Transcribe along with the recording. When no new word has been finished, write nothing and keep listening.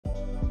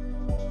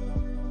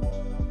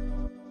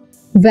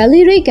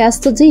Valeria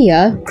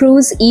Castañeda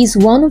Cruz is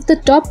one of the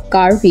top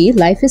curvy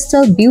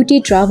lifestyle, beauty,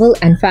 travel,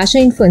 and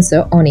fashion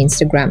influencer on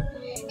Instagram.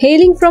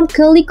 Hailing from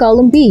Cali,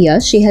 Colombia,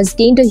 she has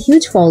gained a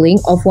huge following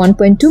of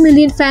 1.2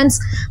 million fans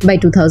by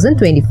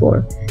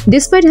 2024.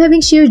 Despite having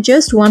shared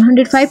just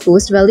 105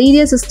 posts,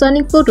 Valeria's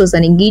stunning photos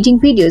and engaging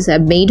videos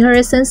have made her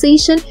a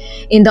sensation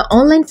in the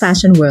online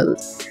fashion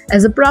world.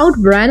 As a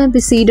proud brand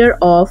ambassador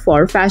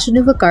for Fashion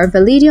Nova Car,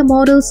 Valeria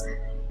models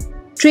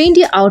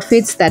trendy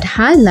outfits that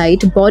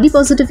highlight body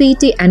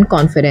positivity and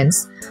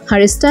confidence.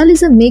 Her style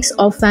is a mix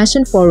of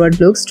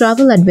fashion-forward looks,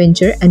 travel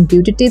adventure, and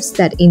beauty tips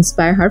that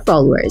inspire her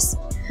followers.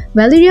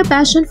 Valeria's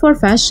passion for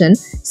fashion,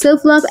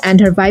 self-love, and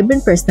her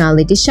vibrant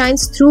personality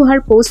shines through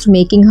her posts,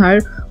 making her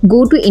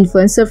go-to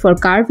influencer for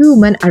curvy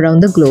women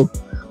around the globe.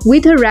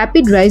 With her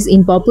rapid rise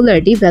in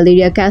popularity,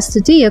 Valeria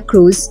Castañeda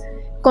Cruz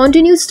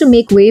continues to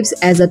make waves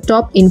as a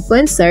top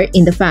influencer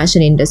in the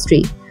fashion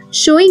industry,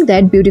 showing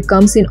that beauty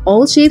comes in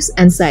all shapes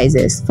and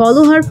sizes.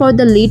 Follow her for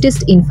the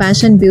latest in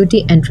fashion,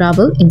 beauty, and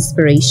travel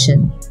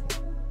inspiration.